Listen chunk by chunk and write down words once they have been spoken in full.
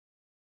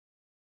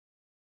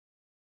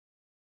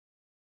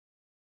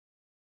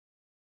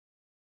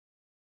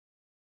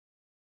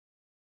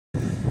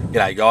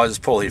G'day guys, it's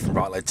Paul here from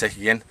Brite LED Tech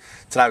again.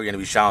 Today we're going to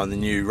be showing the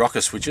new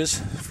rocker switches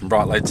from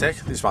Brite LED Tech.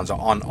 This one's an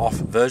on-off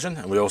version,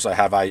 and we also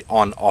have a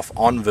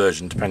on-off-on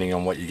version depending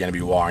on what you're going to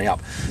be wiring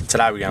up.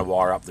 Today we're going to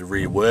wire up the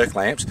rear work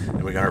lamps,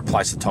 and we're going to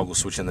replace the toggle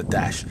switch in the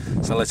dash.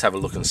 So let's have a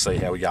look and see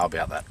how we go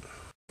about that.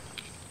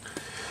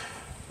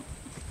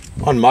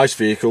 On most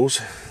vehicles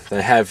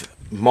they have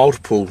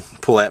multiple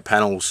pull-out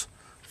panels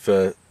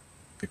for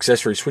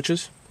accessory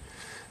switches.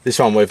 This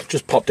one we've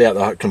just popped out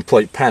the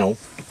complete panel.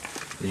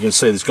 You can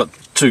see there's got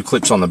two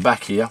clips on the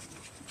back here.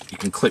 You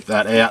can clip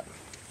that out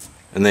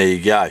and there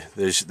you go.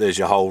 There's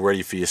your hole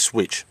ready for your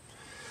switch.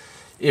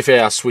 If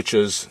our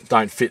switches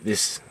don't fit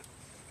this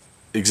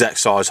exact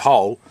size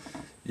hole,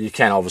 you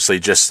can obviously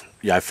just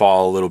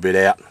file a little bit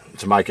out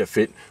to make it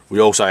fit. We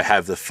also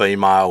have the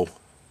female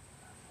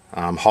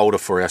holder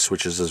for our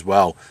switches as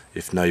well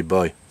if need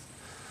be.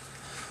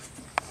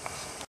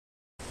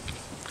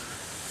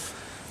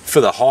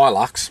 For the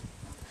Hilux,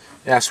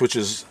 our switch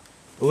is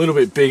a little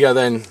bit bigger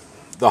than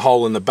the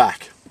hole in the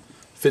back.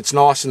 Fits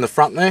nice in the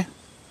front there,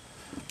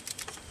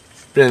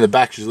 but in the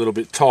back is a little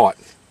bit tight.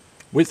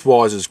 Width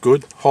wise is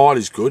good, height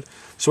is good,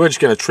 so we're just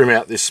going to trim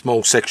out this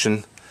small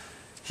section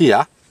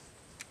here,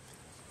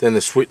 then the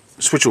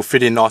switch will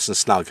fit in nice and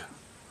snug.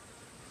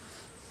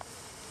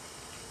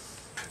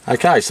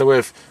 Okay, so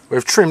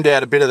we've trimmed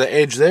out a bit of the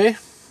edge there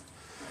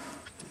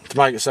to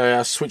make it so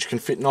our switch can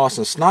fit nice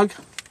and snug.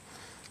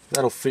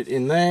 That'll fit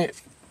in there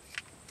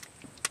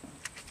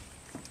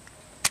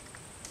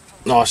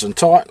nice and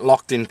tight,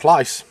 locked in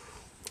place.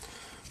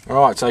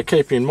 Alright, so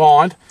keep in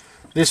mind,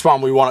 this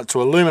one we want it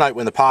to illuminate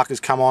when the parkers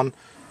come on,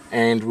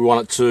 and we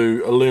want it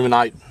to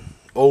illuminate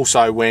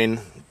also when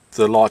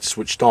the light's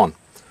switched on.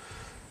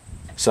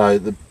 So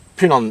the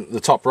pin on the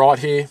top right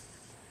here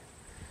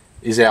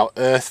is our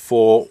earth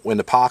for when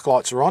the park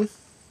lights are on.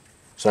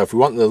 So if we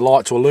want the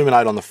light to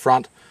illuminate on the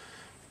front,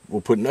 we'll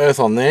put an earth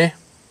on there,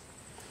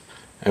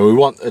 and we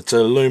want it to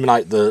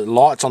illuminate the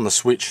lights on the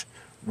switch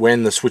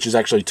when the switch is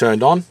actually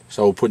turned on,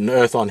 so we'll put an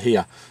earth on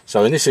here.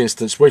 So in this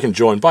instance we can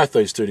join both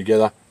these two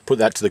together, put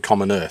that to the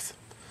common earth.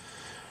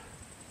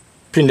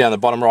 Pin down the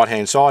bottom right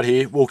hand side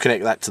here, we'll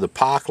connect that to the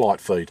park light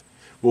feed.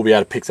 We'll be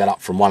able to pick that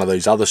up from one of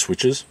these other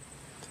switches,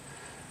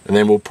 and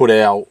then we'll put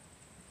our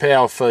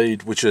power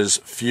feed, which is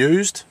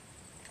fused,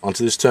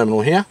 onto this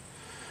terminal here,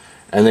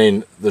 and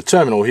then the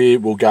terminal here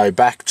will go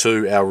back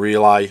to our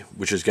relay,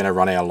 which is going to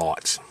run our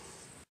lights.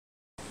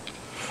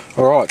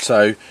 Alright,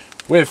 so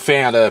we've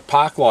found a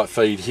park light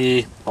feed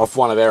here off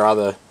one of our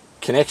other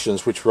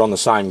connections which were on the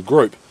same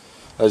group.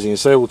 As you can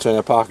see, we'll turn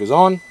our parkers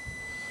on.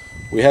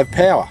 We have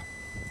power.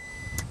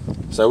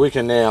 So we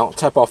can now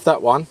tap off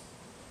that one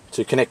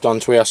to connect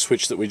onto our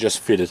switch that we just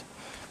fitted.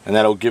 And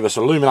that'll give us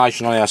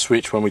illumination on our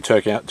switch when we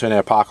turn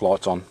our park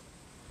lights on.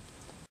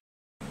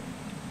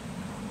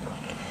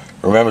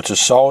 Remember to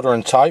solder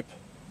and tape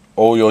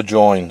all your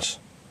joins.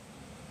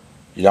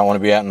 You don't want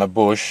to be out in the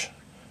bush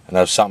and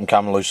have something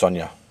come loose on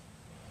you.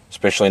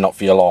 Especially not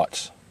for your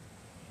lights.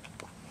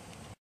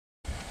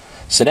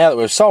 So now that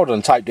we've soldered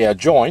and taped our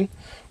join,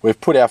 we've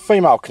put our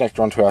female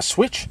connector onto our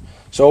switch.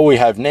 So all we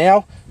have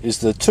now is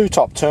the two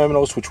top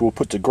terminals which we'll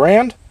put to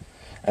ground,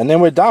 and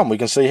then we're done. We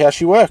can see how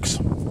she works.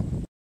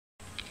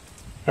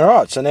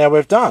 Alright, so now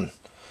we've done.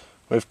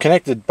 We've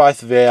connected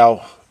both of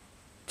our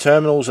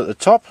terminals at the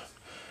top.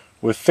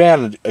 We've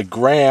found a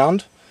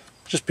ground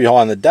just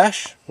behind the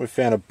dash. We've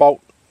found a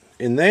bolt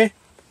in there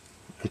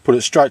and put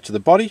it straight to the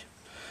body.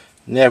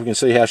 Now we can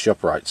see how she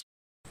operates.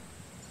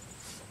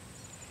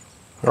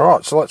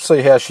 Alright, so let's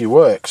see how she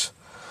works.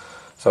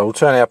 So we'll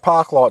turn our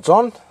park lights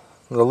on,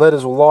 the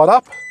letters will light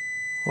up.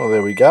 Well,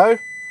 there we go.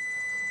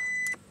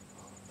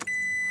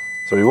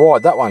 So we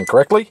wired that one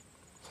correctly.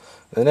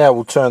 And now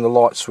we'll turn the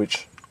light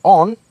switch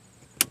on,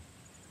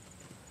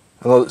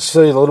 and let's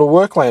see the little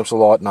work lamps are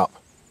lighting up.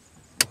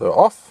 So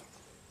off,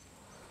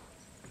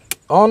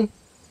 on,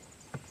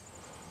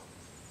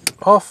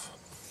 off,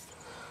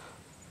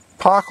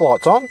 park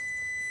lights on.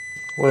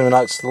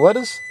 Illuminates the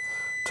letters.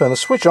 Turn the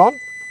switch on,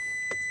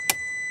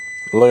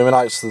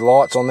 illuminates the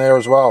lights on there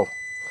as well.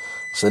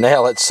 So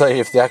now let's see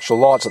if the actual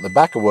lights at the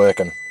back are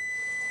working.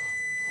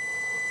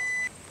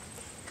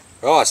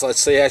 Right, so let's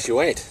see how she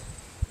went.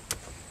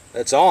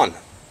 That's on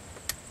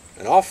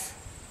and off,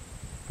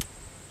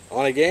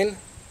 on again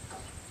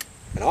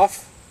and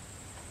off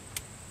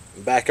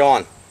and back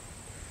on.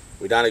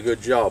 We've done a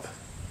good job.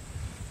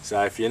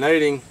 So if you're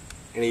needing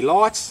any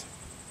lights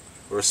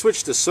or a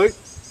switch to suit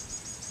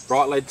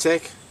Brite LED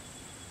Tech,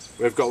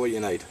 we've got what you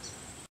need.